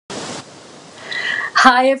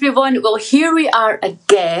Hi everyone. Well, here we are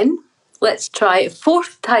again. Let's try it.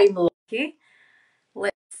 Fourth time lucky.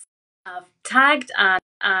 Let's have tagged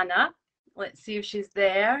Anna. Let's see if she's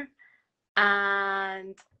there.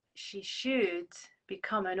 And she should be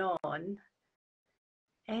coming on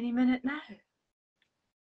any minute now.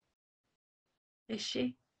 Is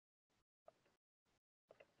she?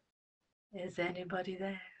 Is anybody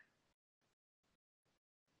there?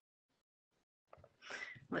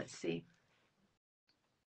 Let's see.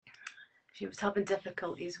 She was having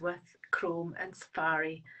difficulties with Chrome and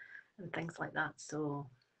Safari and things like that. So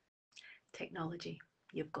technology,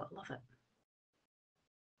 you've got to love it.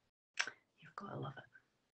 You've got to love it.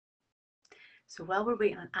 So while we're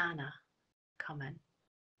waiting on Anna coming,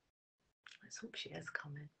 let's hope she is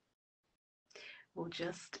coming, we'll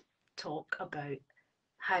just talk about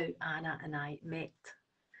how Anna and I met.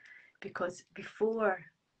 Because before,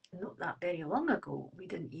 not that very long ago, we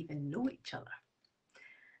didn't even know each other.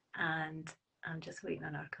 And I'm just waiting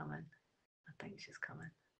on her coming. I think she's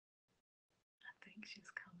coming.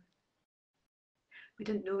 We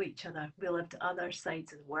didn't know each other. We lived other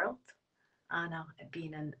sides of the world. Anna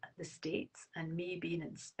being in the States and me being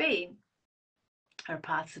in Spain, our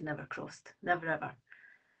paths had never crossed, never ever.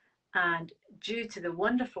 And due to the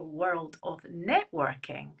wonderful world of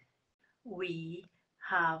networking, we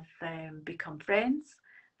have become friends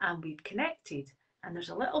and we've connected. And there's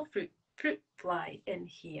a little fruit fly in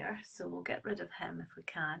here, so we'll get rid of him if we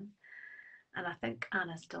can. And I think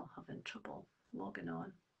Anna's still having trouble logging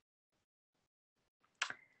on.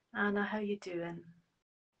 Anna, how you doing?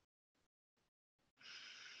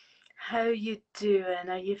 How you doing?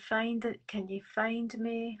 Are you can you find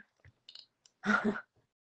me?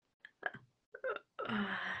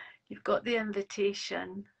 You've got the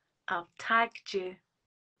invitation. I've tagged you.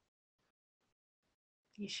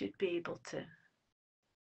 You should be able to.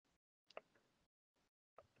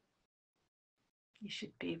 You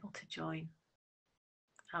should be able to join,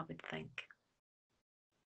 I would think.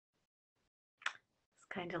 It's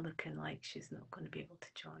kind of looking like she's not going to be able to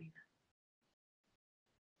join,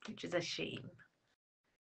 which is a shame.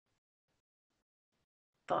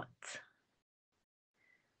 But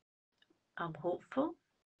I'm hopeful.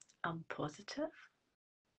 I'm positive.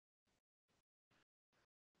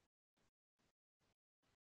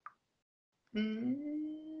 No,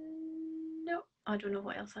 I don't know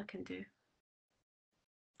what else I can do.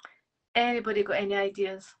 Anybody got any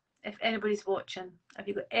ideas? If anybody's watching, have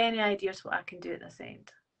you got any ideas what I can do at this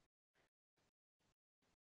end?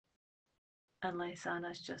 Unless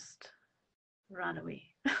Anna's just ran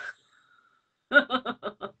away.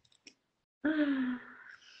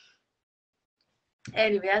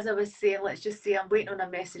 Anyway, as I was saying, let's just say I'm waiting on a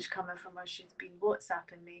message coming from her. She's been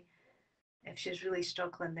WhatsApping me. If she's really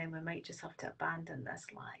struggling, then we might just have to abandon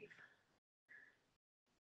this live.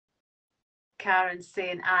 Karen's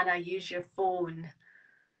saying, Anna, use your phone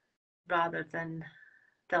rather than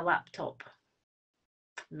the laptop.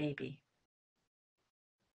 Maybe.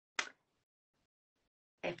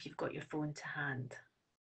 If you've got your phone to hand.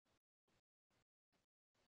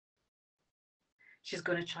 She's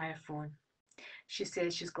going to try her phone. She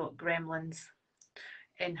says she's got gremlins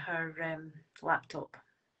in her laptop.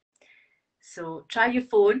 So try your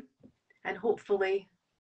phone and hopefully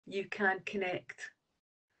you can connect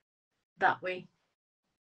that way.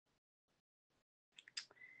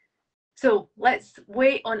 So let's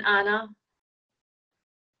wait on Anna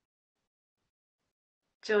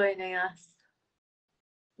joining us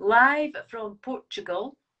live from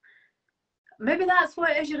Portugal. Maybe that's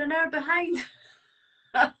what it is, you're an hour behind.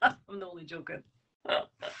 I'm only joking.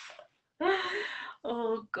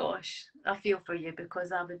 Oh gosh, I feel for you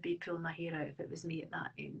because I would be pulling my hair out if it was me at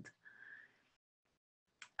that end.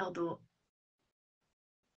 Although,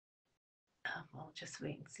 I'll just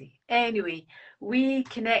wait and see. Anyway, we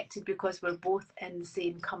connected because we're both in the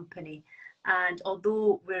same company. And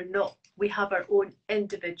although we have our own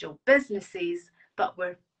individual businesses, but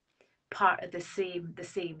we're part of the same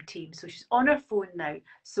team. So she's on her phone now.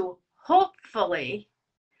 So hopefully,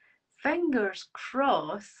 fingers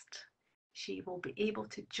crossed, she will be able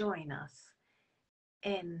to join us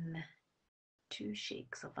in 2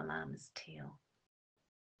 shakes of a lamb's tail.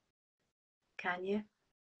 Can you?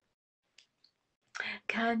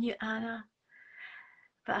 Can you, Anna?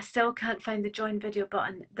 But I still can't find the join video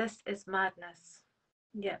button. This is madness.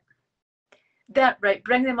 Yep. That, right,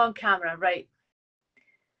 bring them on camera, right.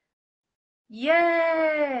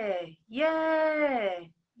 Yay!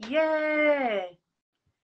 Yay! Yay!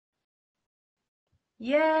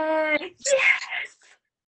 Yay! Yes!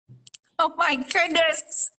 Oh my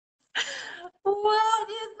goodness! What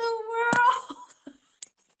in the world?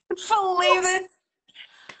 Believe it?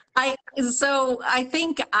 So I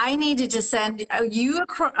think I needed to send you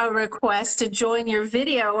a request to join your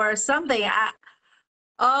video or something.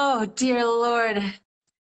 Oh, dear Lord.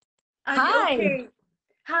 Are you Hi. okay?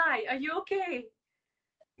 Hi, are you okay?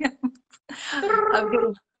 I'm gonna,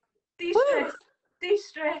 woo. De-stress,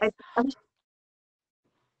 de-stress. I,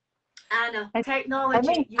 Anna, I,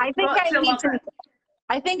 technology, I you've think got I to need love to, it.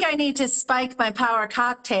 I think I need to spike my power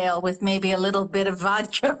cocktail with maybe a little bit of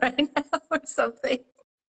vodka right now or something.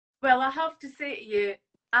 Well, I have to say to you,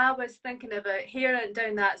 I was thinking about hearing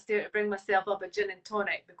down that stair to bring myself up a gin and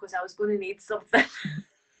tonic because I was going to need something.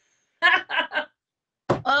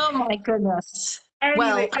 Oh my goodness.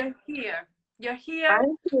 Well, Anyway, you're here. You're here.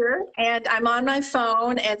 I'm here and I'm on my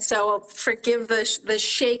phone, and so forgive the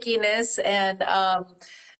shakiness and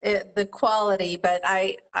the quality, but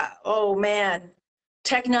oh man,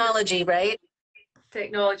 technology, right?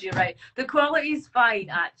 Technology, right? The quality's fine,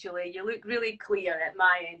 actually. You look really clear at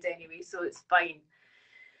my end anyway, so it's fine.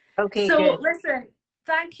 Okay, So good. listen,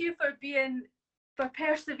 thank you for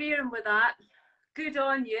persevering with that. Good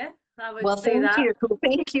on you. I would Well, say thank that. you.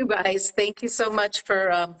 Thank you guys. Thank you so much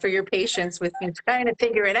for your patience with me trying to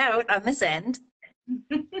figure it out on this end.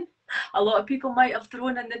 A lot of people might have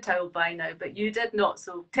thrown in the towel by now, but you did not.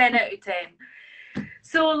 So 10 out of 10.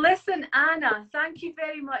 So listen, Anna, thank you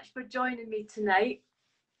very much for joining me tonight.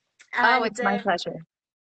 Oh, And it's my pleasure.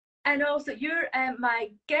 and also, you're my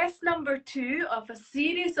guest number 2 of a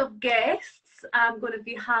series of guests I'm going to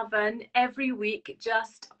be having every week,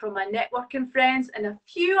 just from my networking friends and a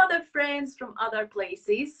few other friends from other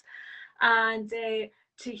places. And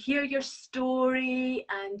to hear your story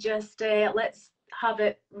and just let's have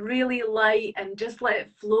it really light and just let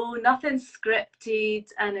it flow, nothing scripted.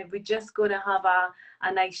 And we're just going to have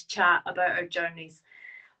a nice chat about our journeys.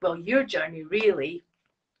 Well, your journey, really.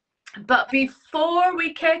 But before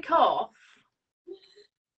we kick off,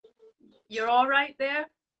 you're all right there?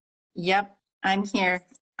 Yep, I'm here.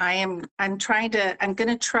 I'm going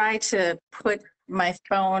to try to put my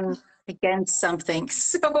phone against something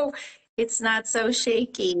so it's not so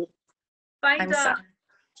shaky. Find I'm sorry.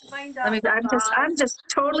 a find a I'm vase. just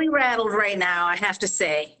totally rattled right now, I have to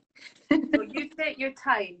say. Well, you take your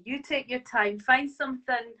time. You take your time. Find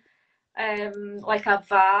something like a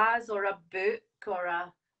vase or a book or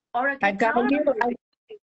a I've got guitar you. maybe.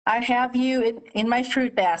 I have you in my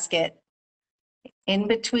fruit basket in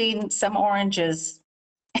between some oranges.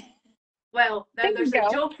 Well, There now you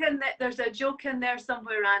go. there's a joke in there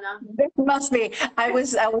somewhere, Anna. There must be. I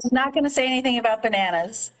was not going to say anything about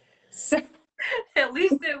bananas. So, At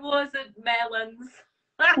least it wasn't melons.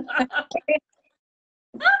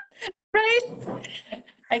 right?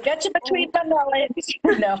 I got you between Oh. my melons.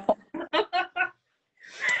 No.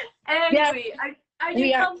 Yes, Anyway, are you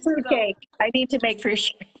we are comfortable? fruitcake. I need to make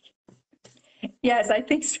fruitcake. Yes, I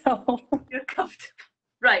think so. You're comfortable.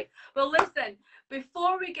 Right. Well, listen,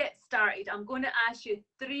 before we get started, I'm going to ask you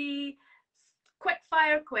 3 quick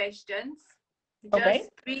fire questions, Okay. just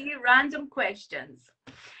 3 random questions.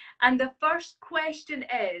 And the first question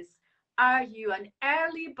is, are you an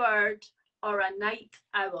early bird or a night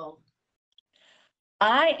owl?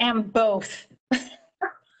 I am both.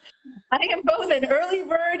 I am both an early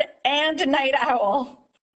bird and a night owl.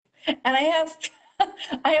 And I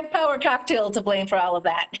have power cocktail to blame for all of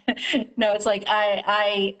that. No, it's like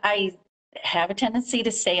I have a tendency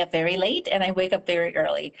to stay up very late and I wake up very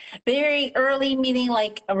early. Very early meaning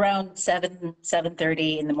like around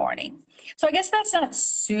 7:30 in the morning. So I guess that's not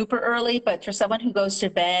super early, but for someone who goes to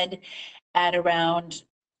bed at around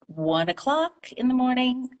 1 o'clock in the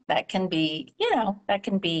morning, that can be, that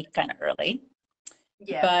can be kind of early.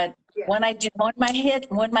 Yeah. But Yeah.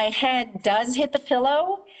 when my head does hit the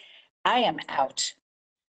pillow, I am out.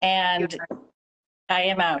 You're And right. I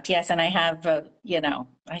am out, yes. And I have,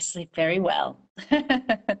 I sleep very well.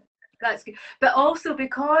 That's good. But also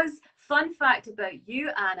because, fun fact about you,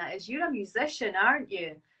 Anna, is you're a musician, aren't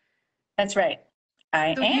you? That's right.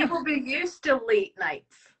 I So you am. will be used to late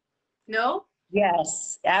nights. No?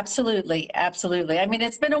 Yes, absolutely. Absolutely. I mean,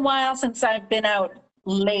 it's been a while since I've been out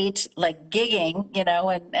late, like gigging,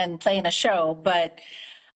 and playing a show, but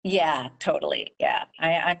yeah, totally. Yeah.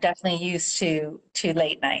 I'm definitely used to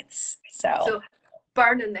late nights. So So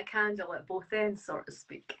burning the candle at both ends, so to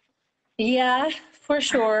speak. yeah, for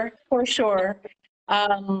sure. For sure.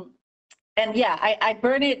 Um, and yeah, I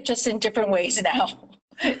burn it just in different ways now.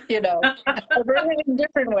 I burn it in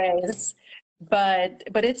different ways, but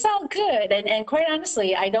it's all good. And quite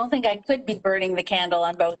honestly, I don't think I could be burning the candle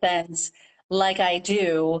on both ends like I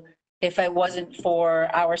do if I wasn't for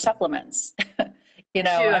our supplements. I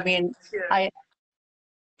Sure, mean, sure. I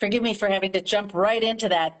forgive me for having to jump right into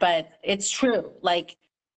that, but it's true. Like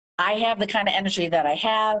I have the kind of energy that I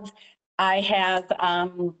have. I have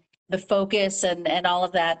the focus and all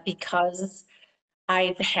of that because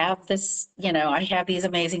I have this, I have these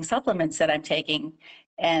amazing supplements that I'm taking,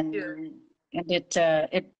 Sure. and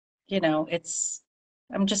it's,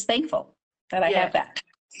 I'm just thankful that I Yeah. have that.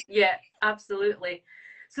 Yeah, absolutely.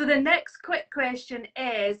 So the next quick question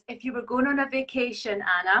is, if you were going on a vacation,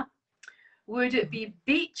 Anna, would it be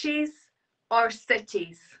beaches or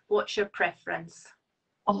cities? What's your preference?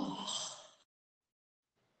 Oh,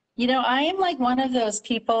 I am like one of those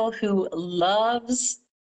people who loves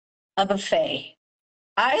a buffet.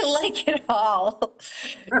 I like it all.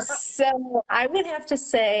 So I would have to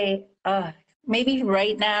say, maybe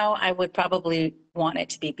right now I would probably want it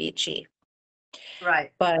to be beachy,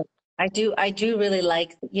 Right. but I do really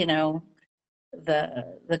like,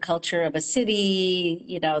 the culture of a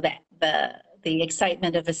city, the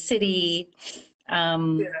excitement of a city.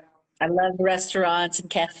 Um, Yeah. I love restaurants and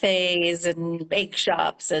cafes and bake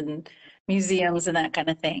shops and museums and that kind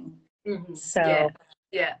of thing. Yeah. So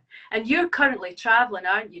Yeah. And you're currently traveling,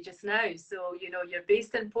 aren't you, just now? So, you're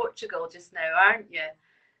based in Portugal just now, aren't you?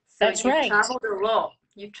 So that's you've right. traveled a lot.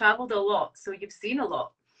 You've traveled a lot. So you've seen a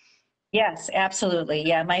lot. Yes, absolutely.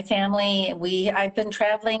 Yeah, my family, we've been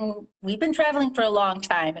traveling for a long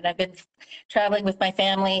time, and I've been traveling with my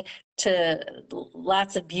family to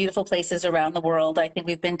lots of beautiful places around the world. I think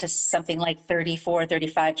we've been to something like 34,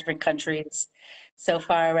 35 different countries so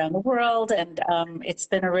far around the world, and it's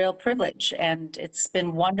been a real privilege, and it's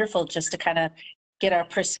been wonderful just to kind of get our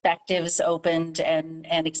perspectives opened and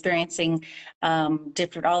experiencing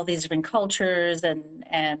all these different cultures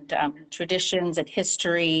and traditions and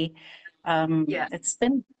history. Yeah. It's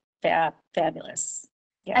been fabulous.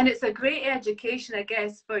 Yeah. And it's a great education, I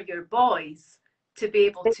guess, for your boys to be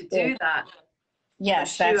able to do that, for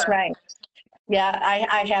Yes, that's sure. right. Yeah,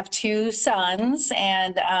 I have two sons,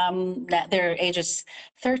 and that they're ages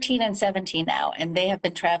 13 and 17 now, and they have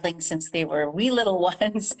been traveling since they were wee little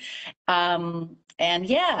ones. And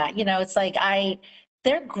yeah, it's like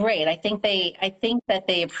they're great. I think that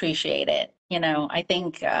they appreciate it. I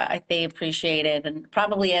think they appreciate it, and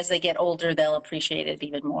probably as they get older, they'll appreciate it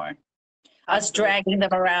even more. Us Absolutely. dragging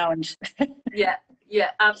them around. Yeah,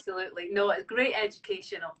 yeah, absolutely. No, it's great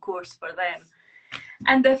education, of course, for them.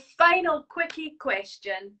 And the final quickie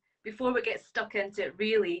question before we get stuck into it,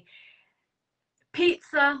 really,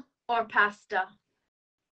 pizza or pasta?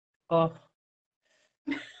 Oh,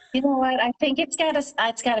 you know what? I think it's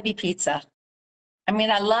gotta be pizza. I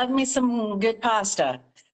mean, I love me some good pasta,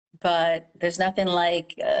 but there's nothing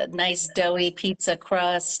like a nice doughy pizza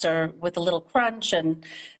crust or with a little crunch and,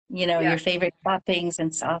 Yeah. your favorite toppings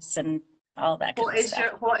and sauce and all that kind What of is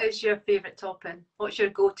stuff. your favorite topping? What's your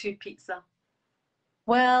go-to pizza?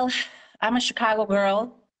 Well, I'm a Chicago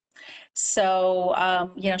girl, so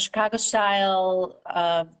Chicago style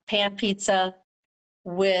pan pizza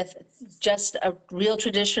with just a real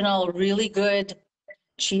traditional, really good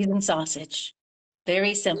cheese and sausage.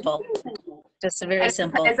 Very simple, Ooh. just very And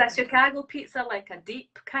simple. is a Chicago pizza like a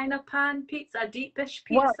deep kind of pan pizza, a deepish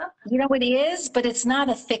Well, pizza? you know what it is, but it's not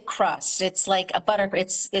a thick crust. It's like a butter.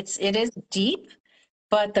 It is deep,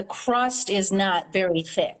 but the crust is not very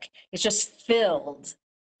thick. It's just filled.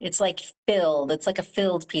 It's like filled. It's like a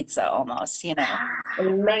filled pizza almost, Ah,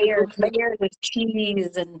 right, layered, okay. layered with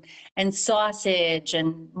cheese and sausage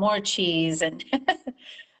and more cheese and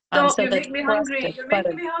Stop, so you're the making me crust hungry. is You're making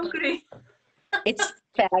buttered. me hungry. It's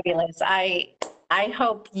fabulous. I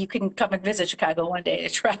hope you can come and visit Chicago one day to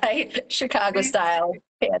try Chicago Me too. style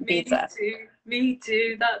pan Me pizza. too. Me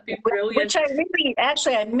too. That'd be brilliant. Which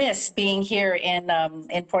I miss being here in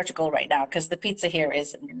Portugal right now because the pizza here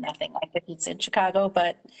is nothing like the pizza in Chicago,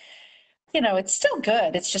 but it's still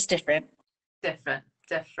good. It's just different. Different,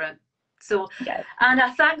 different. So, Yeah.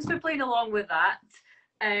 Anna, thanks for playing along with that.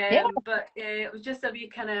 Yeah, But it was just a wee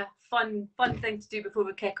kind of fun thing to do before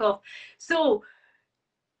we kick off. So,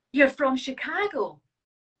 you're from Chicago.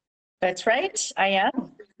 that's right. I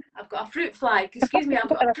am. I've got a fruit fly. Excuse me, I've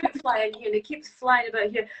got a fruit fly in here and it keeps flying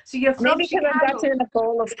about here. So you're from Maybe because I've got Chicago. you in a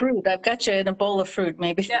bowl of fruit. I've got you in a bowl of fruit,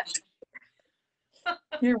 maybe. Yeah.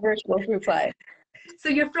 Your virtual fruit pie. So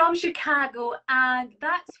you're from Chicago, and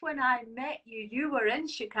that's when I met you. You were in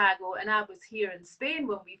Chicago, and I was here in Spain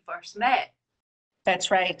when we first met.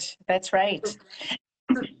 That's right. That's right. So,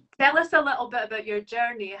 so tell us a little bit about your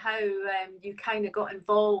journey, how you kind of got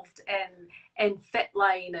involved in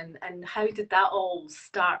FitLine, and how did that all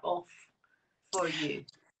start off for you?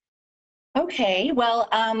 Okay, well,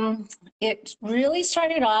 it really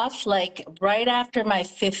started off like right after my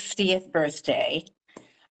 50th birthday.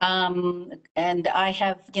 And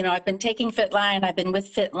I've been taking FitLine. I've been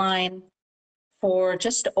with FitLine for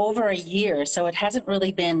just over a year, so it hasn't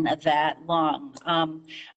really been that long.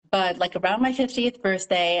 But like around my 50th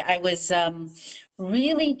birthday, I was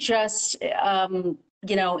really just, in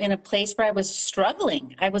a place where I was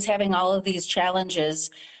struggling. I was having all of these challenges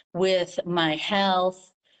with my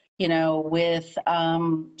health, with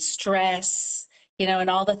stress, and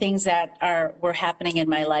all the things that were happening in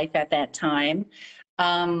my life at that time.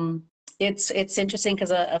 It's interesting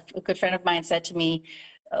because a good friend of mine said to me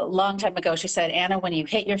a long time ago, she said, Anna, when you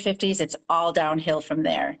hit your 50s, it's all downhill from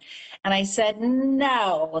there. And I said,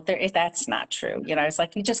 no, that's not true. It's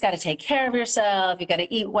like, you just got to take care of yourself. You got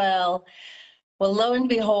to eat well. Well, lo and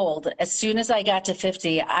behold, as soon as I got to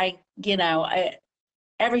 50,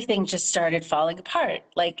 everything just started falling apart.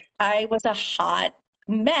 Like I was a hot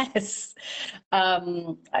mess.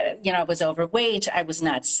 I was overweight. I was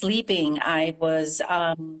not sleeping.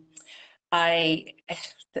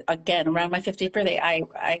 Again, around my 50th birthday,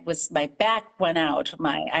 my back went out.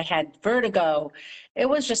 I had vertigo. It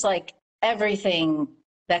was just like everything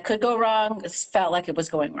that could go wrong felt like it was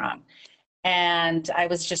going wrong. And I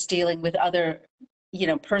was just dealing with other,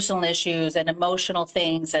 personal issues and emotional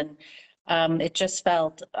things. And it just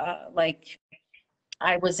felt like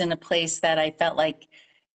I was in a place that I felt like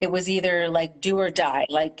it was either like do or die.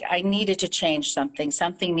 Like I needed to change something.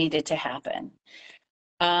 Something needed to happen.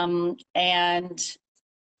 And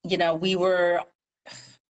we were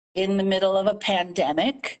in the middle of a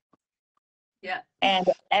pandemic. Yeah. And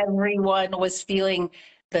everyone was feeling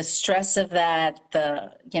the stress of that,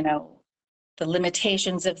 the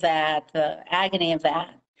limitations of that, the agony of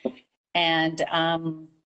that. And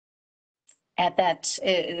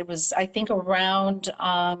it was, I think, around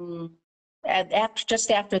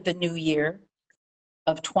just after the new year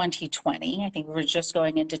of 2020. I think we were just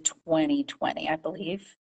going into 2020, I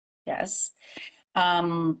believe. Yes.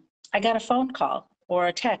 I got a phone call or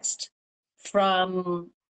a text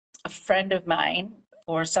from a friend of mine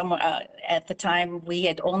or someone. At the time, we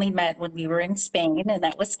had only met when we were in Spain, and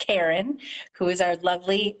that was Karen, who is our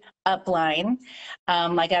lovely upline.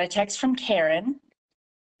 I got a text from Karen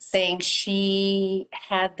saying she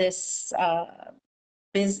had this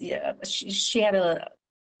she had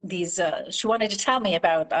she wanted to tell me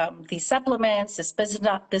about these supplements, this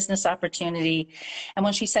business opportunity. And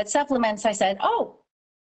when she said supplements, I said, oh,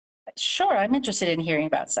 sure, I'm interested in hearing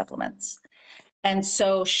about supplements. And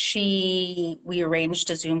so we arranged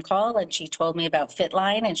a Zoom call, and she told me about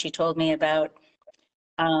FitLine, and she told me about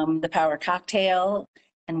the Power Cocktail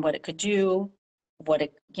and what it could do,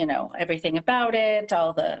 everything about it,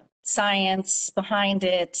 all the science behind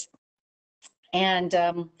it. And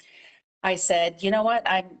I said, you know what,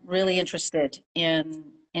 I'm really interested in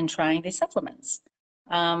trying these supplements.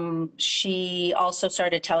 She also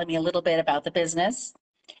started telling me a little bit about the business.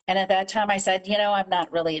 And at that time I said, I'm not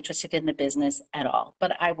really interested in the business at all,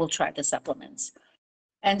 but I will try the supplements.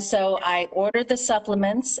 And so I ordered the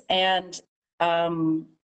supplements, and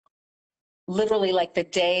literally like the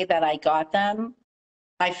day that I got them,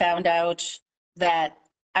 I found out that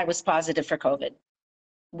I was positive for COVID,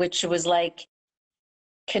 which was like,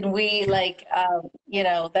 can we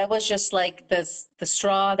that was just like the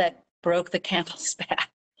straw that broke the camel's back.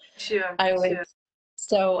 Sure.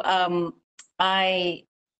 So I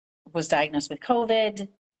was diagnosed with COVID.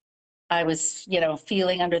 I was,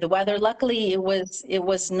 feeling under the weather. Luckily, it was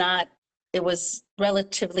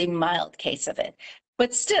relatively mild case of it,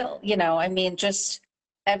 but still, just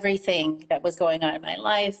everything that was going on in my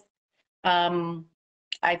life.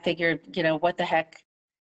 I figured, what the heck,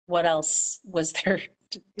 what else was there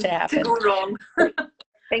to happen? To go wrong.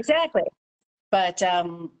 Exactly. But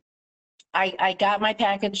I got my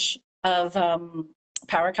package of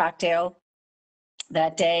Power Cocktail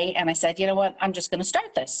that day, and I said, you know what, I'm just going to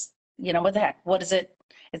start this. What the heck? What is it?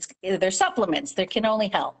 They're supplements. They can only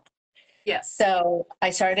help. Yes. So I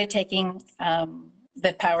started taking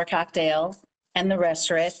the Power Cocktail and the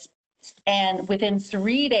Restorit, and within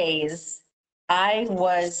 3 days, I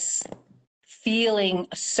was feeling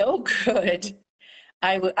so good.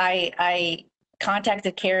 I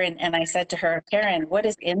contacted Karen, and I said to her, Karen, what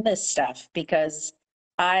is in this stuff? Because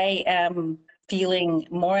I am feeling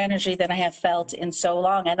more energy than I have felt in so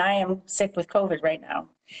long, and I am sick with COVID right now.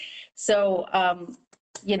 So,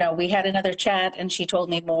 we had another chat, and she told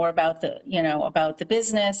me more about the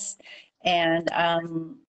business. And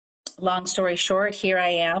long story short, here I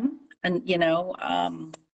am, and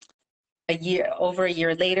over a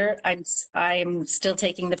year later, I'm still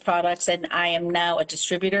taking the products, and I am now a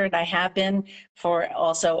distributor, and I have been for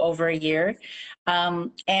also over a year.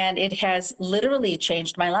 And it has literally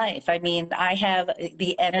changed my life. I mean, I have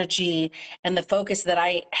the energy and the focus that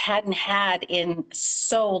I hadn't had in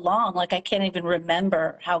so long. Like, I can't even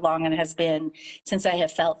remember how long it has been since I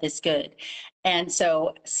have felt this good. And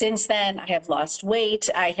so since then, I have lost weight.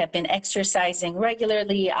 I have been exercising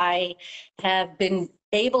regularly. I have been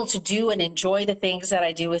able to do and enjoy the things that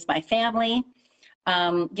I do with my family.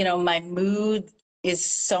 My mood is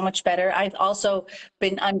so much better. I've also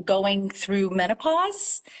I'm going through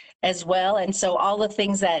menopause as well. And so all the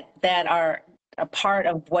things that are a part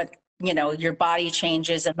of what, your body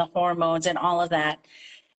changes and the hormones and all of that.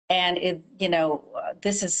 And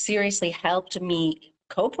this has seriously helped me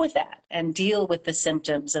cope with that and deal with the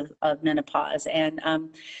symptoms of menopause, and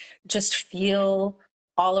just feel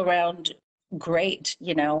all around great.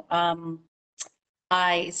 Some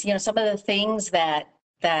of the things that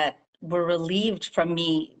were relieved from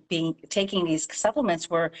me taking these supplements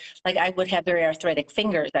were, like, I would have very arthritic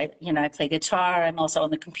fingers. I play guitar. I'm also on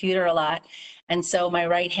the computer a lot. And so my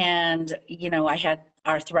right hand, I had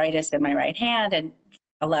arthritis in my right hand and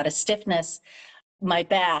a lot of stiffness. My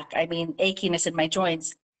back, achiness in my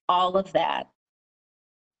joints, all of that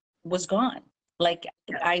was gone. Like,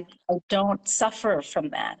 I don't suffer from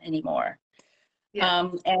that anymore. Yeah.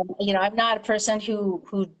 And I'm not a person who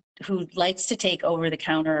likes to take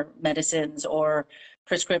over-the-counter medicines or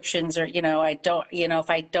prescriptions, or I don't, if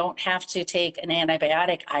I don't have to take an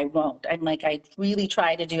antibiotic, I won't. I really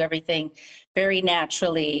try to do everything very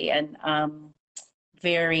naturally and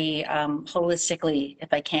very holistically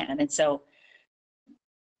if I can. And so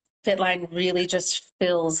FitLine really just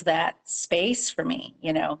fills that space for me.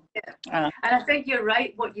 Yeah. And I think you're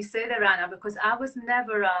right what you say there, Anna, because I was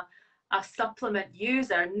never a supplement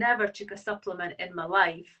user, never took a supplement in my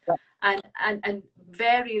life. Yeah. And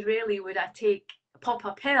very rarely would I pop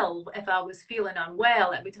a pill if I was feeling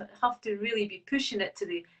unwell. It would have to really be pushing it to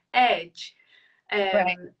the edge.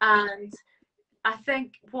 Right. And I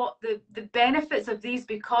think what the benefits of these,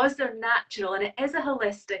 because they're natural and it is a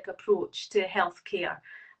holistic approach to healthcare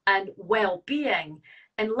and well-being,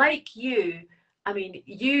 and like you,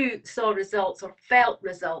 you saw results or felt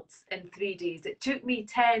results in 3 days. It took me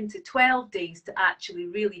 10 to 12 days to actually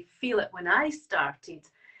really feel it when I started.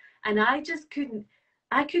 And I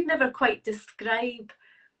could never quite describe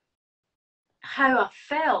how I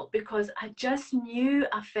felt, because I just knew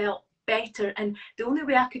I felt better. And the only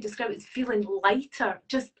way I could describe it is feeling lighter,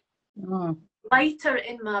 just lighter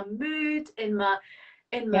in my mood,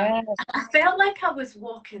 Yes. I felt like I was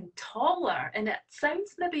walking taller, and it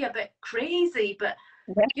sounds maybe a bit crazy, but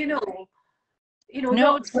Yeah. No,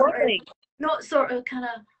 not totally. sort of kind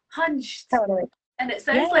of hunched. Totally. And it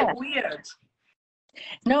sounds like weird.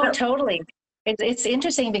 No, But totally. It's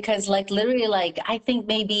interesting because, like, literally, like, I think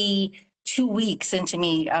maybe 2 weeks into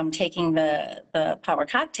me taking the power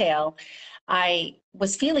cocktail, I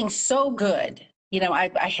was feeling so good.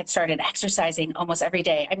 I had started exercising almost every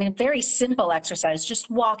day. Very simple exercise, just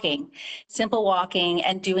simple walking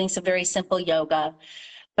and doing some very simple yoga.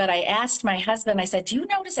 But I asked my husband, I said, "Do you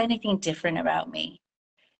notice anything different about me?"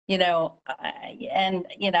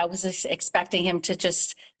 I was just expecting him to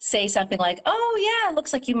just say something like, "Oh yeah, it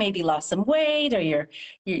looks like you maybe lost some weight, or you're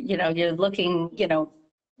looking,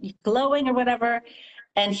 glowing or whatever."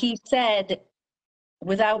 And he said,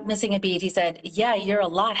 without missing a beat, he said, "Yeah, you're a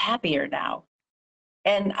lot happier now."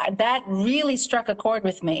 And that really struck a chord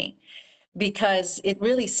with me, because it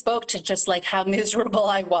really spoke to just like how miserable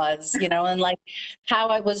I was, and like how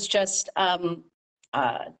I was just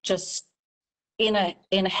in a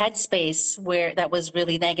headspace where that was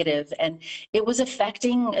really negative, and it was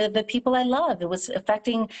affecting the people I love. It was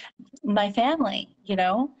affecting my family,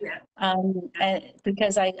 yeah. and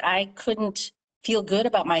because I couldn't feel good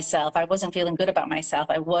about myself. I wasn't feeling good about myself.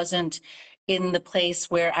 I wasn't in the place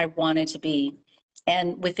where I wanted to be.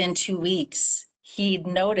 And within 2 weeks, he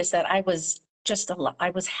noticed that I was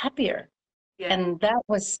I was happier. Yeah. And that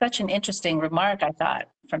was such an interesting remark, I thought,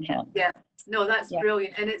 from him. Yeah. No, that's Yeah.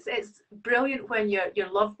 brilliant. And it's brilliant when your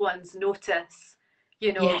loved ones notice,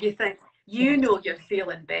 Yeah. you think, Yeah. you're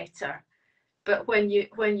feeling better. But when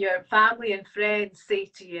your family and friends say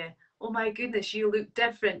to you, "Oh my goodness, you look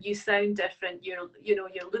different, you sound different, you're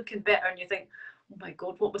looking better," and you think, "Oh my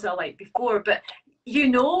God, what was I like before?" But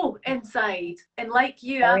inside, and like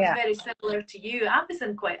you, Oh, I was yeah. very similar to you. I was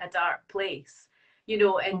in quite a dark place, in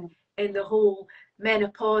Mm. in the whole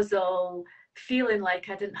menopausal feeling like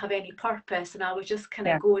I didn't have any purpose, and I was just kind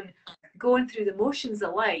of Yeah. going through the motions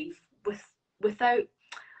of life without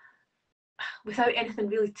anything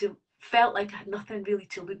really to felt like I had nothing really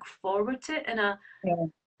to look forward to. And Yeah.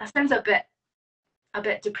 that sounds a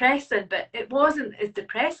bit depressing, but it wasn't as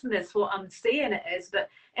depressing as what I'm saying it is. But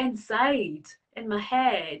inside, in my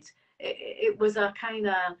head, it was a kind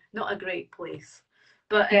of not a great place.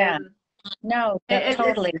 But Yeah. No,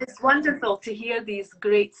 totally. it's wonderful to hear these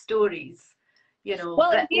great stories, you know.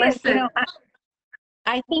 Well, But it is, listen,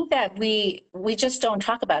 I think that we just don't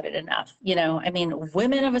talk about it enough. I mean,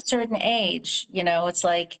 women of a certain age, it's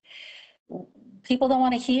like people don't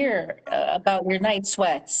want to hear about your night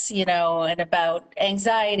sweats, and about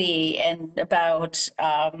anxiety and about,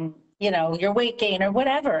 your weight gain or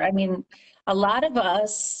whatever. I mean, a lot of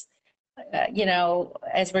us,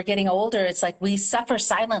 as we're getting older, it's like we suffer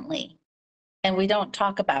silently and we don't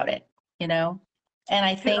talk about it, you know? And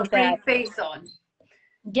I put a think that, brave face on.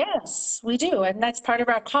 yes, we do. And that's part of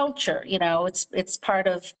our culture, it's part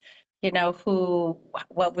of,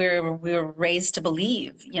 what we were raised to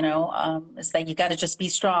believe, is that you got to just be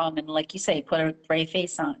strong and, like you say, put a brave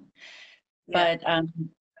face on. Yeah, But,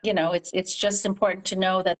 it's just important to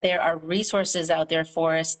know that there are resources out there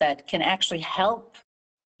for us that can actually help,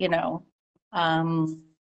 you know. Um,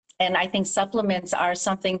 and I think supplements are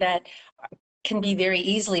something that can be very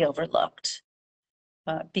easily overlooked.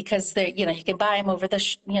 Because they, you can buy them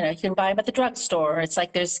you can buy them at the drugstore. It's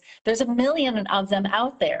like there's a million of them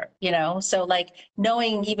out there, So like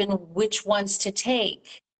knowing even which ones to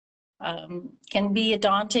take can be a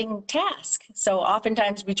daunting task. So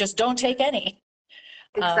oftentimes we just don't take any.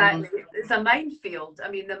 exactly. Um, It's a minefield. I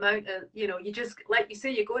mean, the amount of, you just, like you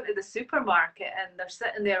say, you go into the supermarket and they're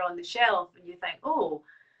sitting there on the shelf and you think, oh,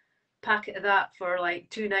 packet of that for like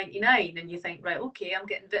 $2.99, and you think, right, okay, I'm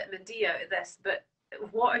getting vitamin D out of this, but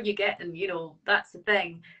what are you getting? That's the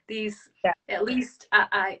thing. These, yeah, at least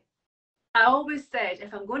I always said,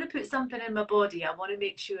 if I'm going to put something in my body, I want to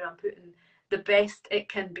make sure I'm putting the best it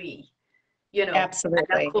can be, and a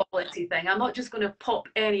absolutely. quality thing. I'm not just going to pop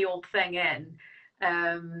any old thing in.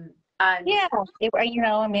 And Yeah,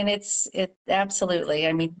 I mean, it absolutely.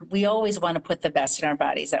 I mean, we always want to put the best in our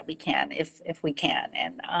bodies that we can, if we can,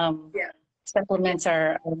 and yeah. supplements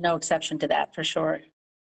are no exception to that for sure.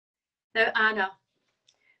 Now, Anna,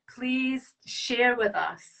 please share with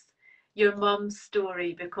us your mum's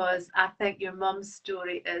story, because I think your mum's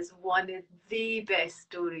story is one of the best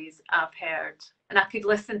stories I've heard. And I could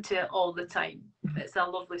listen to it all the time. It's a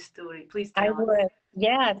lovely story. Please I tell us. would,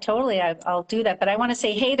 yeah, totally. I'll do that. But I want to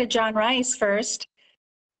say hey to John Rice first.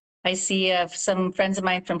 I see some friends of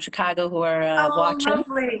mine from Chicago who are Oh, watching.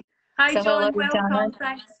 lovely. Hi, So hello John. to John Rice. Welcome.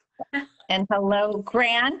 Thanks. And hello,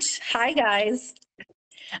 Grant. Hi, guys.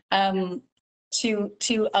 Um,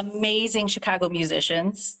 to amazing Chicago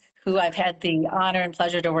musicians who I've had the honor and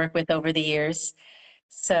pleasure to work with over the years.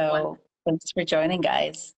 So Wonderful. thanks for joining,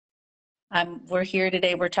 guys. We're here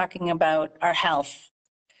today. We're talking about our health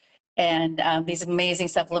and these amazing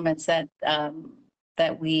supplements that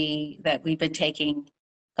we've been taking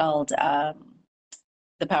called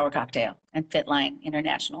the Power Cocktail and FitLine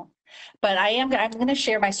International. But I'm going to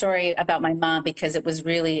share my story about my mom because it was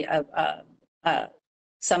really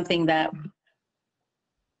something that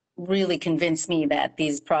really convinced me that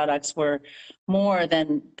these products were more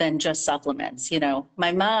than just supplements.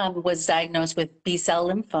 My mom was diagnosed with B-cell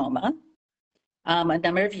lymphoma a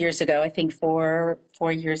number of years ago. I think 4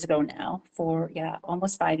 years ago now. Yeah,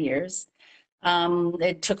 almost 5 years.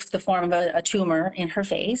 It took the form of a tumor in her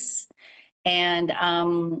face, and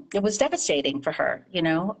it was devastating for her.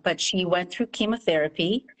 But she went through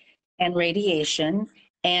chemotherapy and radiation,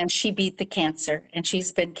 and she beat the cancer, and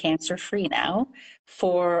she's been cancer free now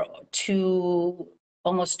for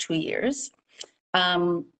almost 2 years.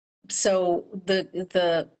 So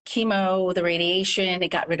the chemo, the radiation, it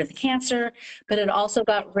got rid of the cancer, but it also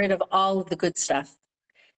got rid of all of the good stuff.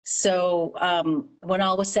 So when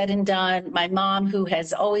all was said and done, my mom, who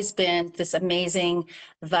has always been this amazing,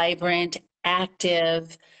 vibrant,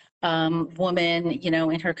 active woman,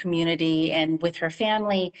 in her community and with her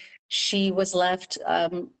family, she was left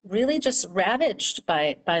really just ravaged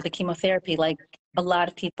by the chemotherapy, like a lot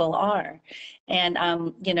of people are. And,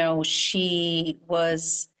 she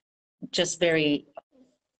was just very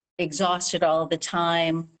exhausted all the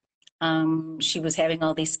time. She was having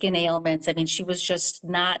all these skin ailments. I mean, she was just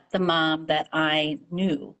not the mom that I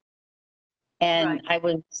knew. And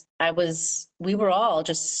Right. we were all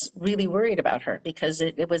just really worried about her because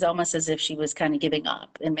it was almost as if she was kind of giving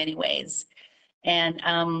up in many ways. And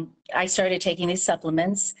I started taking these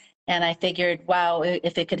supplements and I figured, wow,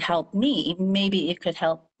 if it could help me, maybe it could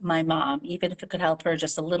help my mom, even if it could help her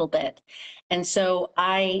just a little bit. And so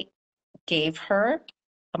I gave her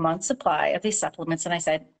a month's supply of these supplements and I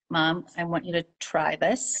said, Mom, I want you to try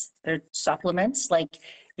this. They're supplements like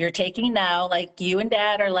you're taking now, like you and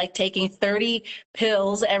Dad are like taking 30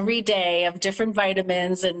 pills every day of different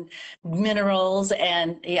vitamins and minerals.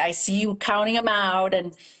 And I see you counting them out.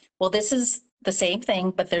 And well, this is the same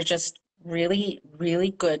thing, but they're just really,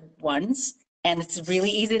 really good ones. And it's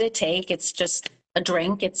really easy to take. It's just a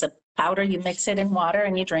drink. It's a powder. You mix it in water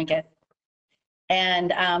and you drink it.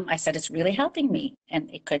 And I said, it's really helping me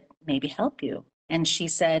and it could maybe help you. And she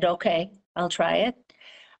said, okay, I'll try it.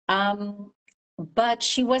 But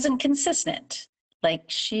she wasn't consistent. Like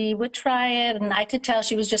she would try it and I could tell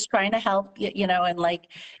she was just trying to help, and like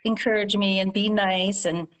encourage me and be nice.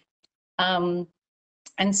 Um,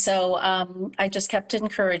 and so I just kept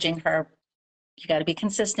encouraging her. You got to be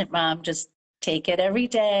consistent, Mom. Just take it every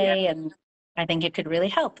day. And I think it could really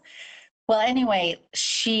help. Well, anyway,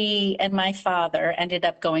 she and my father ended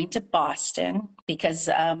up going to Boston because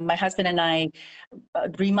my husband and I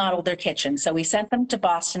remodeled their kitchen. So we sent them to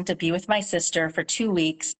Boston to be with my sister for 2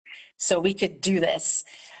 weeks so we could do this,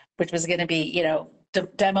 which was going to be,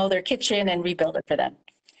 demo their kitchen and rebuild it for them.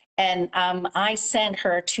 And I sent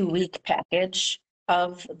her a 2-week package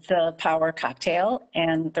of the Power Cocktail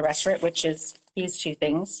and the rest of it, which is these two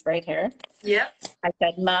things right here. Yeah. I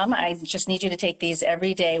said, Mom, I just need you to take these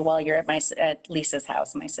every day while you're at Lisa's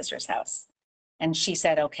house, my sister's house. And she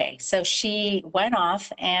said, okay. So she went off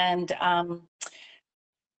and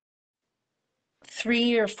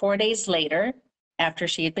 3 or 4 days later, after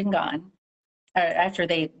she had been gone, or after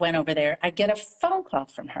they went over there, I get a phone call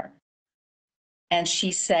from her. And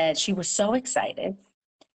she said, she was so excited.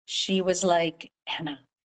 She was like, Anna,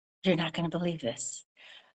 you're not going to believe this,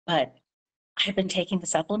 but I've been taking the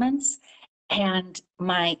supplements and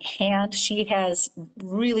my hand, she has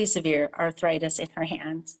really severe arthritis in her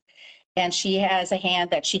hands. And she has a hand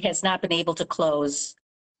that she has not been able to close,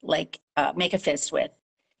 like make a fist with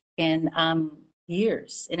in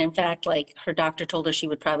years. And in fact, like her doctor told her she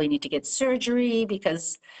would probably need to get surgery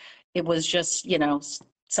because it was just,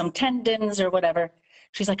 some tendons or whatever.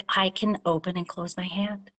 She's like, I can open and close my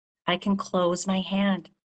hand. I can close my hand.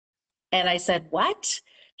 And I said, what?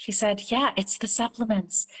 She said, yeah, it's the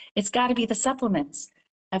supplements. It's got to be the supplements.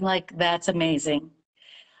 I'm like, that's amazing.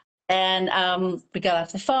 And we got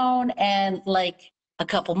off the phone and like a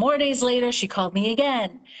couple more days later, she called me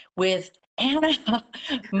again with Anna,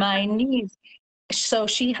 my knees. So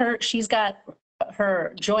she's got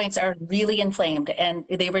her joints are really inflamed and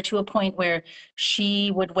they were to a point where she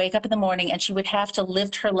would wake up in the morning and she would have to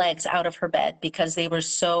lift her legs out of her bed because they were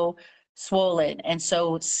so swollen and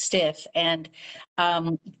so stiff and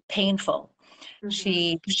painful. Mm-hmm.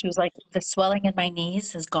 She was like, the swelling in my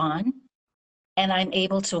knees is gone and I'm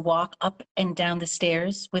able to walk up and down the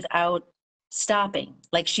stairs without stopping.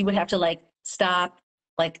 Like she would have to like stop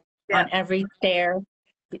like on every stair.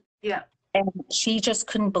 Yeah. And she just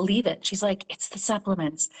couldn't believe it. She's like, it's the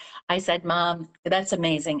supplements. I said, Mom, that's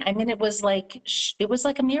amazing. I mean, it was like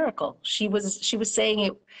a miracle. She was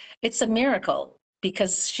saying it's a miracle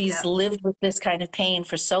because she's lived with this kind of pain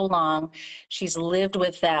for so long. She's lived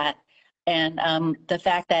with that. And the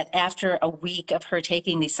fact that after a week of her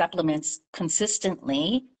taking these supplements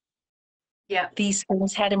consistently, these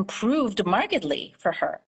things had improved markedly for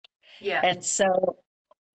her. Yeah. And so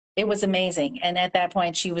it was amazing. And at that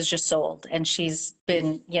point, she was just sold. And she's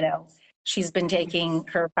been, she's been taking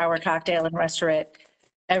her Power Cocktail and Restaurant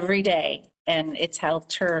every day. And it's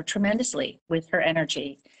helped her tremendously with her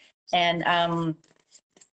energy. And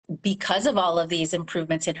because of all of these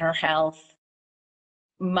improvements in her health,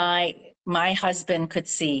 my husband could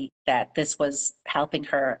see that this was helping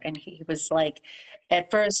her. And he was like,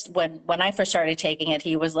 at first, when I first started taking it,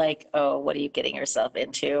 he was like, oh, what are you getting yourself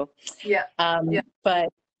into? Yeah.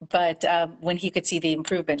 But when he could see the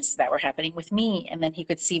improvements that were happening with me, and then he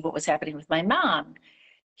could see what was happening with my mom,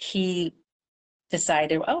 he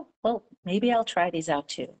decided, oh, well, maybe I'll try these out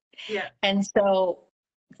too. Yeah. And so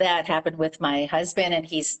that happened with my husband, and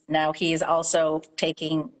he is also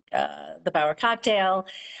taking the Power Cocktail,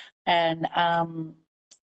 and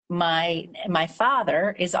my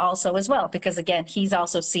father is also as well, because again, he's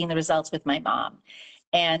also seen the results with my mom,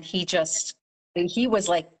 and he was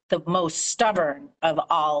like the most stubborn of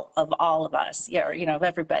all of us, of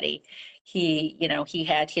everybody. He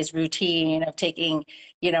had his routine of taking,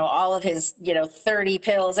 all of his, 30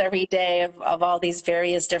 pills every day of all these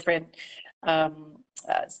various different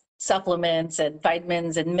supplements and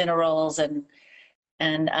vitamins and minerals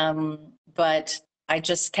but I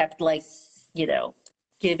just kept like,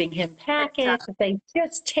 giving him packets. They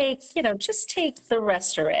just take the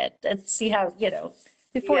restaurant and see how,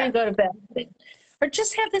 before you go to bed, or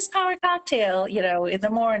just have this Power Cocktail, in the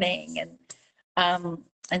morning. And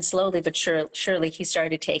And slowly but surely he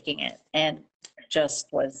started taking it and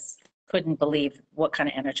just couldn't believe what kind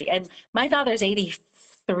of energy. And my father's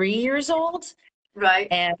 83 years old Right,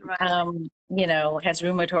 and, right. has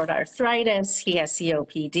rheumatoid arthritis. He has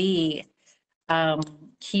COPD.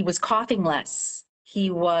 He was coughing less. He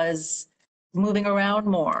was moving around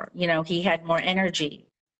more. He had more energy.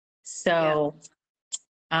 So,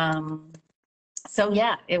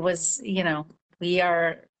 yeah, it was, we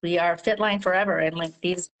are FitLine forever. And like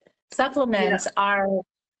these supplements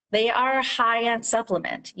they are a high-end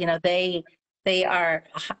supplement. They are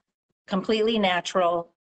completely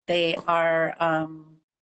natural. They are,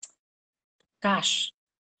 gosh,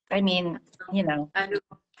 I mean, I know. they're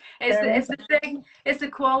It's the amazing. thing. It's the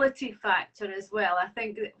quality factor as well. I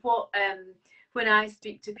think that when I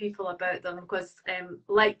speak to people about them, because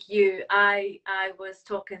like you, I was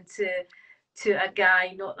talking to a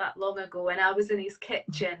guy not that long ago, and I was in his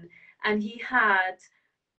kitchen, and he had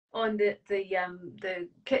on the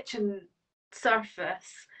kitchen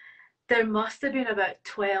surface, there must have been about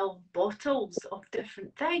 12 bottles of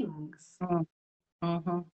different things.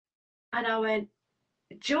 Mm-hmm. And I went,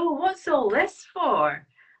 Joe, what's all this for?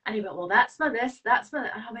 And he went, well, that's my this, that's my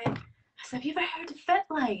that. And I said, have you ever heard of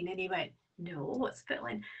FitLine? And he went, no, what's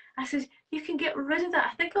FitLine? I said, you can get rid of that.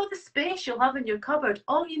 I think all the space you'll have in your cupboard,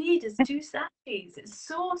 all you need is 2 sachets. It's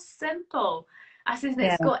so simple. I said, and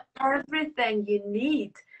Yeah, it's got everything you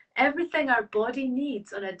need, everything our body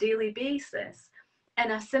needs on a daily basis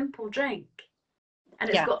in a simple drink. And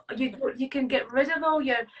it's yeah, got you can get rid of all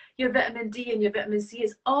your vitamin D and your vitamin C.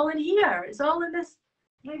 It's all in here. It's all in this.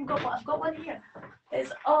 I've got one here.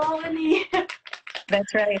 It's all in here.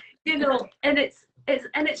 that's right. And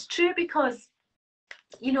it's true because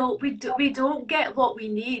we don't get what we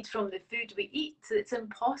need from the food we eat. It's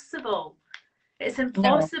impossible. It's No,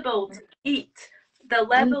 impossible to eat the we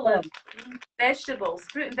level of don't.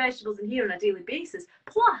 fruit and vegetables in here on a daily basis.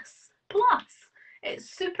 Plus, it's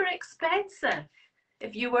super expensive.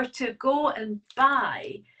 If you were to go and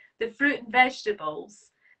buy the fruit and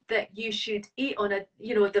vegetables that you should eat on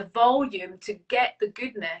the volume to get the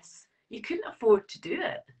goodness, you couldn't afford to do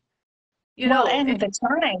it. Well, and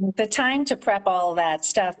the time to prep all that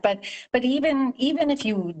stuff. But even if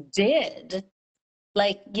you did,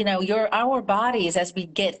 like, our bodies as we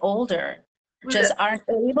get older just aren't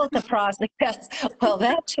able to process. Yes, well,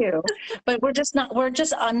 that too. But we're just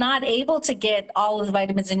not able to get all of the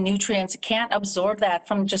vitamins and nutrients. Can't absorb that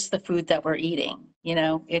from just the food that we're eating.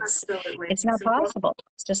 Absolutely. It's not possible.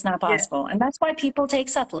 It's just not Yeah, possible. And that's why people take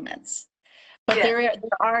supplements. But yeah, there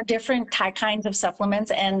are different kinds of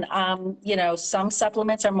supplements, and some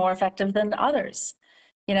supplements are more effective than others.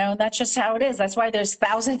 That's just how it is. That's why there's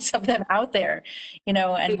thousands of them out there.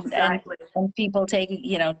 exactly. And people take,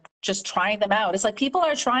 just trying them out. It's like people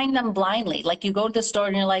are trying them blindly. Like you go to the store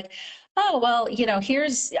and you're like, oh well,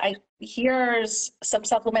 here's some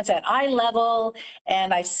supplements at eye level,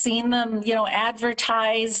 and I've seen them,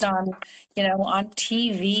 advertised on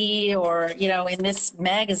TV or in this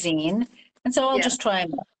magazine. And so I'll Yeah, just try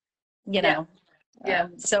them, you yeah, know. yeah,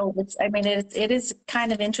 So it is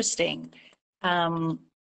kind of interesting,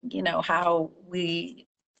 how we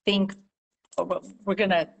think we're going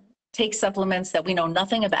to take supplements that we know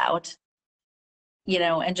nothing about,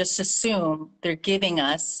 and just assume they're giving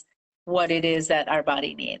us what it is that our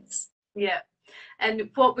body needs. yeah. And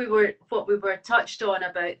what we were touched on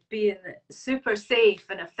about being super safe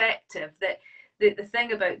and effective, that the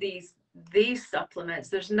thing about these supplements,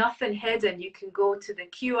 there's nothing hidden. You can go to the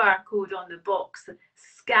QR code on the box,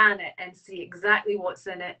 scan it, and see exactly what's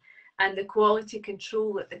in it, and the quality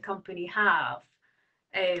control that the company have.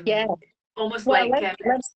 Yeah. Almost Well, like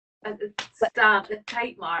let's a stamp, the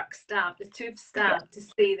type mark stamp, the tooth yeah, stamp, to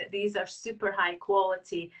say that these are super high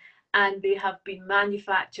quality and they have been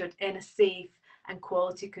manufactured in a safe and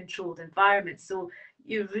quality controlled environment. So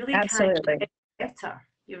you really can't absolutely. get any better.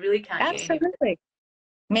 You really can't get any better. Absolutely.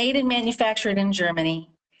 Made and manufactured in Germany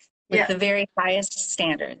with Yeah, the very highest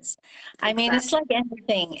standards. I mean, it's exactly. like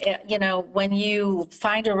anything, when you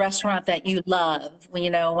find a restaurant that you love,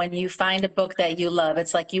 when you find a book that you love,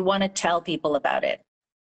 it's like you want to tell people about it.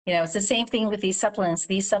 It's the same thing with these supplements.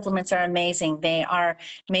 These supplements are amazing. They are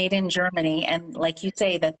made in Germany, and like you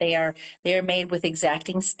say, that they are made with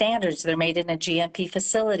exacting standards. They're made in a GMP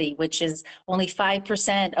facility, which is only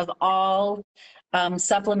 5% of all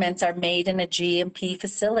supplements are made in a GMP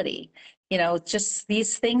facility. Just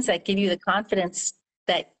these things that give you the confidence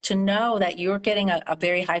that to know that you're getting a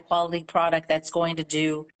very high quality product that's going to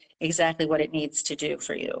do exactly what it needs to do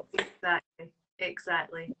for you. Exactly.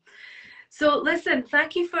 Exactly. So listen,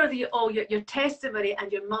 thank you for your testimony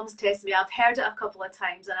and your mum's testimony. I've heard it a couple of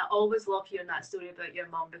times, and I always love hearing that story about your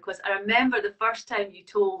mum, because I remember the first time you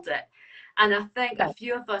told it, and I think a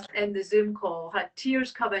few of us in the Zoom call had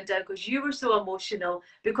tears coming down because you were so emotional,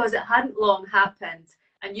 because it hadn't long happened,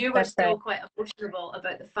 and you were That's still right. quite emotional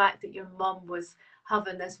about the fact that your mum was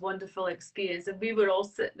having this wonderful experience, and we were all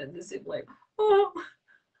sitting in the Zoom like, oh,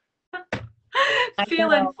 I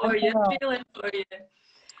feeling know, I for you, know. feeling for you.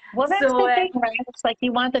 Well, that's So the thing, right? It's like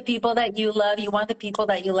you want the people that you love,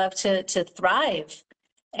 to thrive.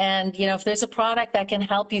 And, you know, if there's a product that can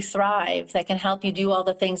help you thrive, that can help you do all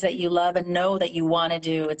the things that you love and know that you want to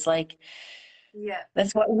do, it's like, yeah.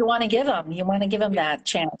 that's what you want to give them. You want to give them Yeah, that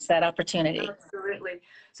chance, that opportunity. absolutely.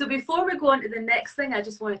 So before we go on to the next thing, I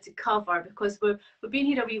just wanted to cover, because we've been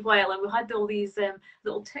here a wee while and we had all these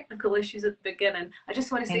little technical issues at the beginning. I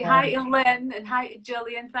just want to I say know. hi to Lynn and hi to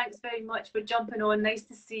Gillian. Thanks very much for jumping on. Nice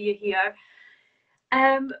to see you here.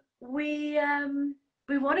 Um, we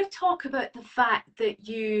want to talk about the fact that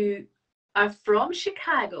you are from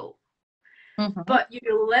Chicago, Mhm. but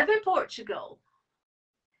you live in Portugal,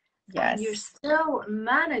 and you're Yes. still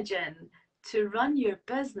managing to run your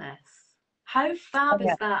business. How Oh, fab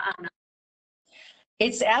yeah. is that, Anna?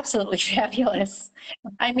 It's absolutely fabulous.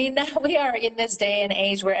 I mean, now we are in this day and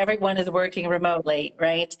age where everyone is working remotely,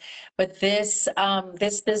 right? But this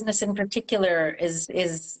business in particular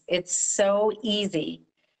it's so easy.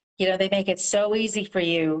 You know, they make it so easy for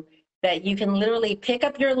you that you can literally pick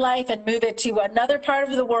up your life and move it to another part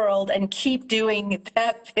of the world and keep doing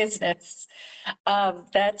that business.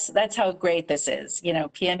 That's how great this is, you know,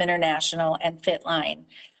 PM International and FitLine,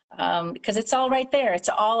 because it's all right there. It's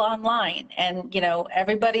all online, and you know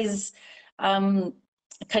everybody's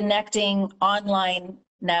connecting online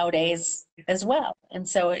nowadays as well, and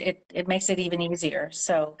so it makes it even easier.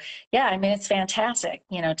 So yeah, I mean it's fantastic,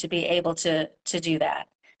 you know, to be able to do that.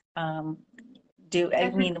 Um, I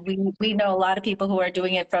mean, we know a lot of people who are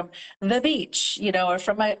doing it from the beach, you know, or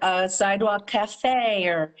from a sidewalk cafe,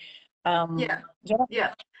 or Yeah, yeah,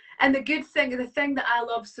 yeah. And the thing that I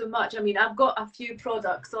love so much, I mean, I've got a few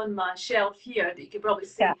products on my shelf here that you can probably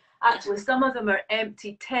yeah. see. Actually, some of them are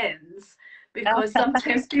empty tins, because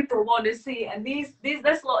sometimes people want to see, and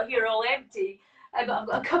this lot here are all empty. I've got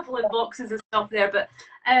a couple of boxes of stuff there, but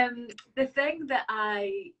the thing that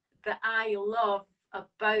I love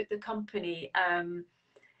about the company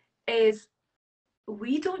is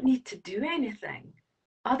we don't need to do anything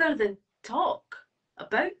other than talk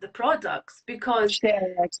about the products, because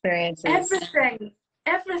Share our experiences.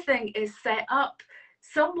 everything is set up.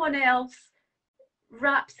 Someone else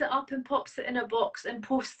wraps it up and pops it in a box and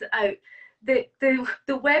posts it out. The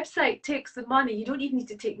website takes the money. You don't even need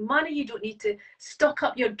to take money. You don't need to stock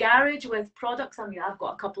up your garage with products. I mean, I've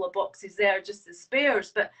got a couple of boxes there just as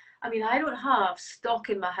spares, but I mean, I don't have stock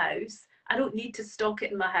in my house. I don't need to stock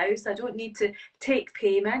it in my house. I don't need to take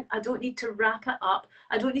payment. I don't need to wrap it up.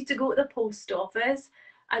 I don't need to go to the post office.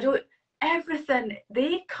 I don't, everything,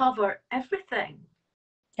 they cover everything.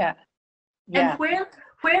 Yeah, And yeah.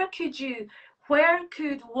 where could you, where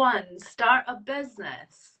could one start a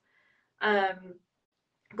business?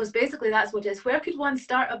 Because basically that's what it is. Where could one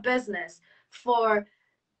start a business for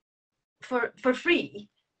for free,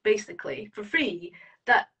 basically for free,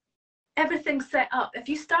 that everything's set up? If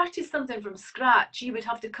you started something from scratch, you would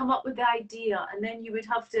have to come up with the idea, and then you would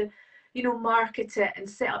have to, market it and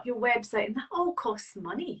set up your website, and that all costs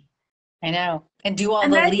money. I know. And do all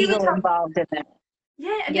And the then you would legal have, involved in that.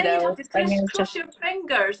 yeah, and You then you'd know, have to I mean, it's cross just, your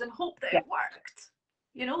fingers and hope that yeah, it worked.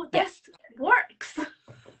 yeah. This works.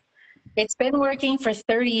 It's been working for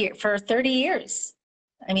 30 years.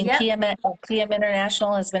 I mean, Yep, PM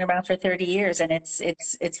International has been around for 30 years, and it's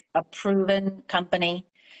a proven company.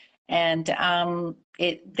 And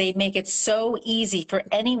they make it so easy for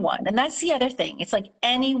anyone. And that's the other thing. It's like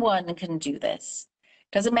anyone can do this.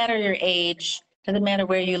 Doesn't matter your age, doesn't matter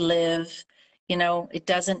where you live, you know, it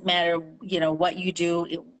doesn't matter, you know, what you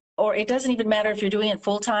do, or it doesn't even matter if you're doing it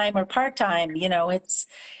full time or part time, you know, it's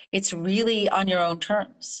really on your own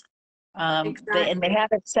terms. And they exactly. have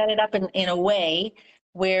it set it up in a way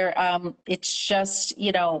where it's just,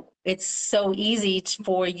 you know, it's so easy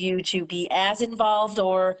for you to be as involved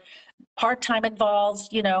or part-time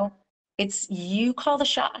involved, you know, it's you call the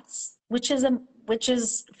shots, which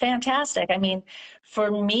is fantastic. I mean,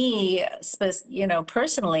 for me, you know,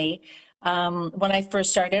 personally, when I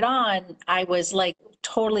first started on, I was like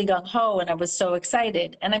totally gung ho and I was so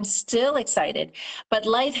excited and I'm still excited, but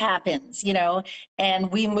life happens, you know,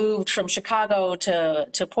 and we moved from Chicago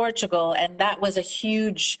to Portugal, and that was a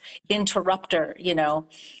huge interrupter, you know.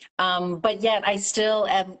 But yet I still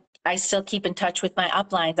am I still keep in touch with my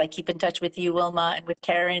uplines. I keep in touch with you, Wilma, and with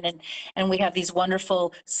Karen, and we have these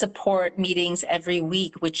wonderful support meetings every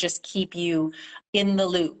week, which just keep you in the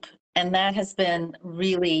loop. And that has been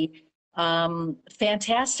really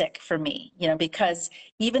fantastic for me, you know, because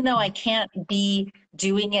even though I can't be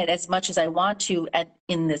doing it as much as I want to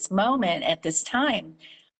in this moment, at this time,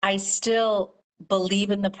 I still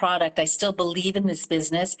believe in the product. I still believe in this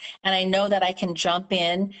business. And I know that I can jump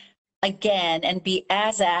in again and be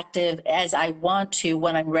as active as I want to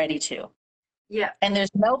when I'm ready to. Yeah. And there's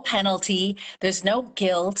no penalty, there's no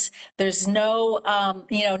guilt, there's no,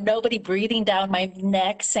 you know, nobody breathing down my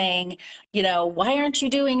neck saying, you know, why aren't you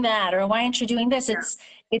doing that? Or why aren't you doing this? Yeah.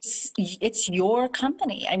 It's your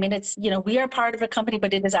company. I mean, it's, you know, we are part of a company,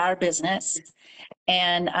 but it is our business.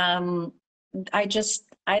 And I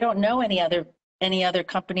don't know any other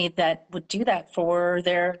company that would do that for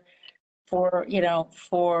you know,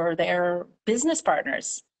 for their business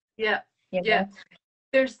partners. Yeah. You Yeah. know?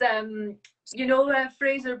 There's you know,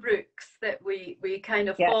 Fraser Brooks that we kind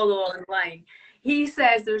of Yeah. follow online. He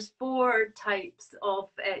says there's 4 types of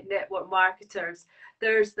network marketers.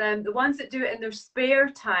 There's the ones that do it in their spare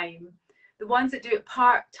time, the ones that do it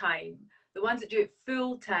part time, the ones that do it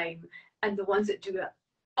full time, and the ones that do it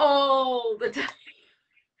all the time.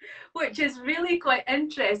 Which is really quite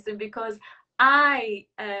interesting because I,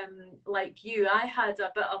 like you, I had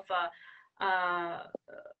a bit of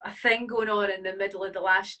a thing going on in the middle of the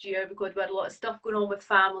last year because we had a lot of stuff going on with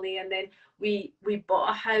family, and then we bought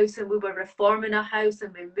a house and we were reforming a house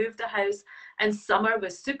and we moved a house, and summer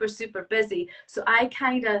was super busy. So I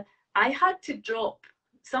had to drop,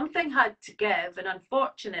 something had to give, and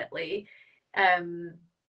unfortunately,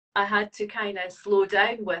 I had to kind of slow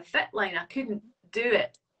down with FitLine. I couldn't do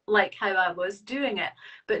it like how I was doing it.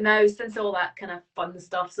 But now, since all that kind of fun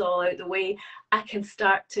stuff's all out the way, I can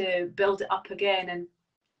start to build it up again. And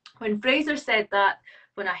when Fraser said that,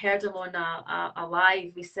 when I heard him on a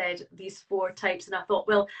live, we said these 4 types, and I thought,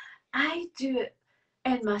 well, I do it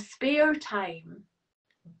in my spare time,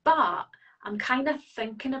 but I'm kind of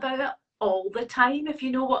thinking about it all the time, if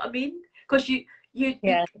you know what I mean. Because you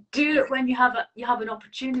Yeah. do it when you have an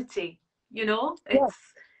opportunity, you know. Yeah. It's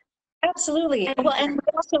Absolutely. Well, and we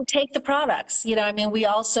also take the products, you know, I mean, we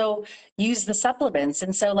also use the supplements.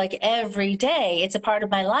 And so like every day it's a part of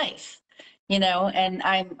my life, you know, and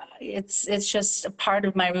it's just a part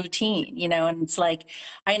of my routine, you know, and it's like,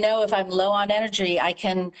 I know if I'm low on energy, I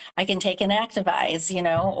can take an Activise, you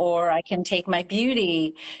know, or I can take my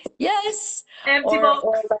beauty. Yes. empty Or box,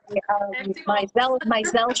 empty my box. my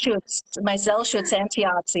Zellschutz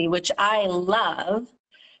antioxy, which I love.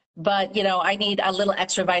 But, you know, I need a little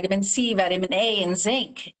extra vitamin C, vitamin A, and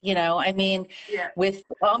zinc. You know, I mean, Yeah, with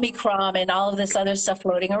Omicron and all of this other stuff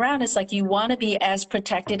floating around, it's like you want to be as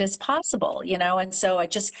protected as possible, you know? And so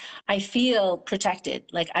I feel protected.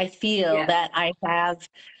 Like I feel yeah, that I have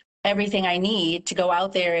everything I need to go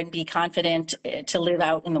out there and be confident to live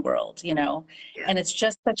out in the world, you know? yeah, And it's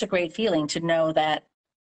just such a great feeling to know that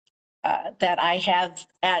that I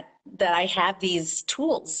have these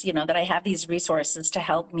tools, you know, that I have these resources to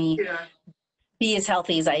help me sure, be as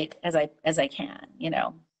healthy as I can, you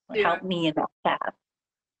know, or sure. help me in that path.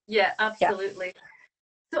 Yeah, Yeah. absolutely.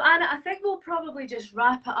 So Anna, I think we'll probably just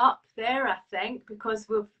wrap it up there, I think, because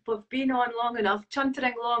we've been on long enough,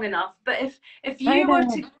 chuntering long enough. But if I you were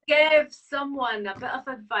know. to give someone a bit of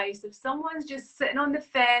advice, if someone's just sitting on the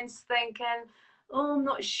fence thinking, oh, I'm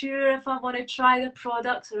not sure if I want to try the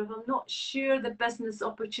products, or if I'm not sure the business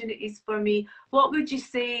opportunities for me, what would you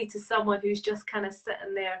say to someone who's just kind of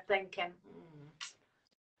sitting there thinking,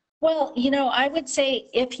 Well, you know, I would say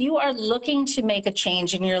if you are looking to make a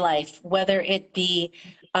change in your life, whether it be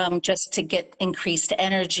just to get increased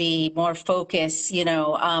energy, more focus, you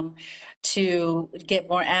know, to get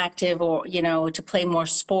more active, or, you know, to play more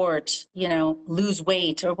sport, you know, lose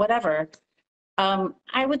weight or whatever,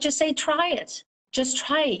 I would just say try it. Just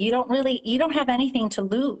try it. You don't have anything to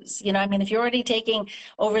lose. You know, I mean, if you're already taking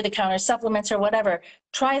over the counter supplements or whatever,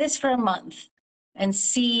 try this for a month and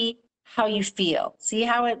see how you feel. See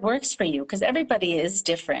how it works for you, because everybody is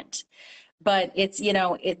different. But it's, you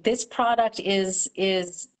know, this product is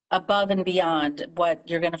above and beyond what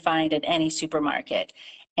you're going to find at any supermarket.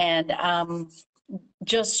 And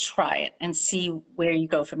just try it and see where you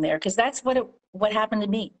go from there, because that's what happened to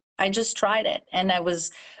me. I just tried it and I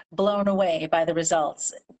was blown away by the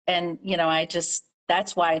results. And, you know,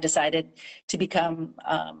 that's why I decided to become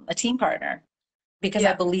a team partner, because I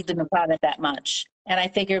yeah, believed in the product that much. And I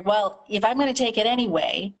figured, well, if I'm going to take it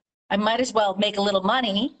anyway, I might as well make a little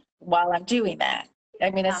money while I'm doing that.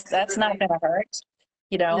 I mean, that's not absolutely, going to hurt,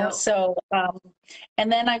 you know? no, So,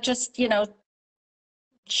 and then I just, you know,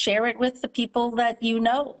 share it with the people that you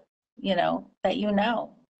know,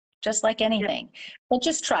 just like anything. But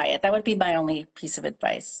just try it. That would be my only piece of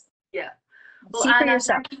advice. Yeah. Well, See for Anna,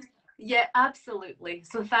 yourself. thank you. Yeah, absolutely.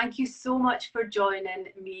 So thank you so much for joining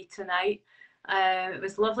me tonight. It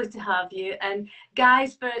was lovely to have you. And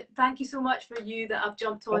guys, thank you so much for you that have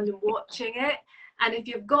jumped on and watching it. And if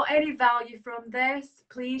you've got any value from this,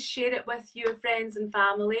 please share it with your friends and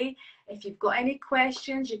family. If you've got any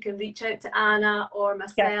questions, you can reach out to Anna or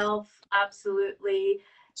myself. Yes. Absolutely.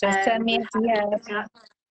 Just send me a DM.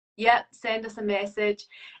 Yep, send us a message.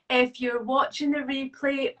 If you're watching the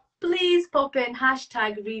replay, please pop in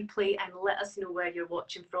 #replay and let us know where you're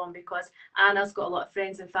watching from, because Anna's got a lot of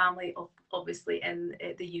friends and family, obviously in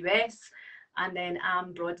the US, and then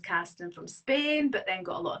I'm broadcasting from Spain, but then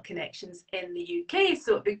got a lot of connections in the UK.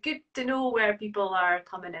 So it'd be good to know where people are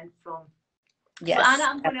coming in from. Yes. So Anna,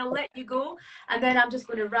 I'm going to let you go, and then I'm just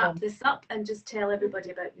going to wrap this up and just tell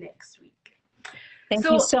everybody about next week. Thank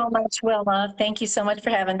you so much, Wilma. Thank you so much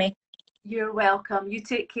for having me. You're welcome. You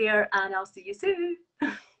take care, and I'll see you soon.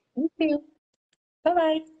 You too.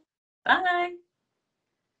 Bye-bye. Bye.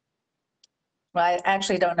 Well, I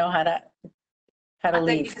actually don't know how to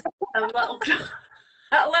leave. A little cross.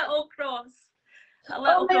 A little cross. A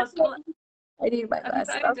little cross. I need my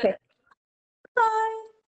glasses. Okay. Bye.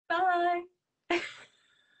 Bye.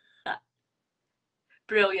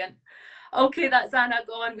 Brilliant. Okay, that's Anna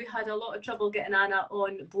gone. We had a lot of trouble getting Anna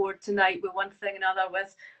on board tonight with one thing and another,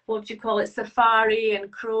 with, what do you call it, Safari and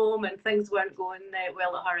Chrome, and things weren't going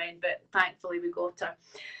well at her end, but thankfully we got her.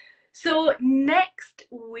 So next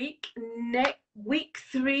week, week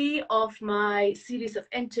 3 of my series of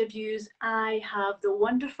interviews, I have the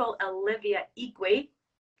wonderful Olivia Igwe.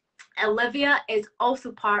 Olivia is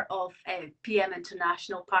also part of PM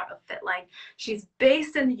International, part of FitLine. She's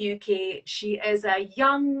based in the UK. She is a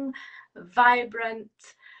young, vibrant,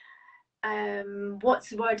 what's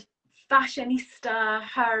the word, fashionista.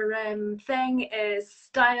 Her thing is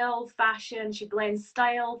style, fashion. She blends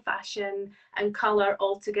style, fashion and colour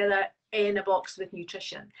all together in a box with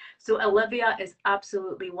nutrition. So Olivia is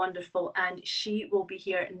absolutely wonderful, and she will be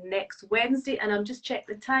here next Wednesday, and I'm just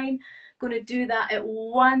checking the time. Going to do that at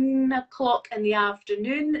 1 o'clock in the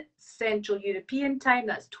afternoon, Central European time.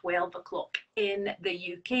 That's 12 o'clock in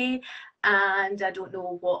the UK, and I don't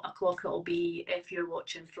know what o'clock it'll be if you're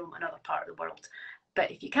watching from another part of the world.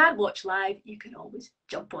 But if you can't watch live, you can always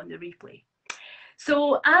jump on the replay.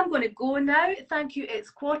 So I'm going to go now. Thank you.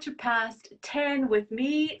 It's 10:15 with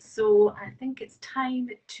me, so I think it's time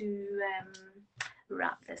to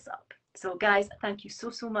wrap this up. So guys, thank you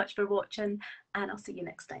so much for watching, and I'll see you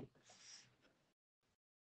next time.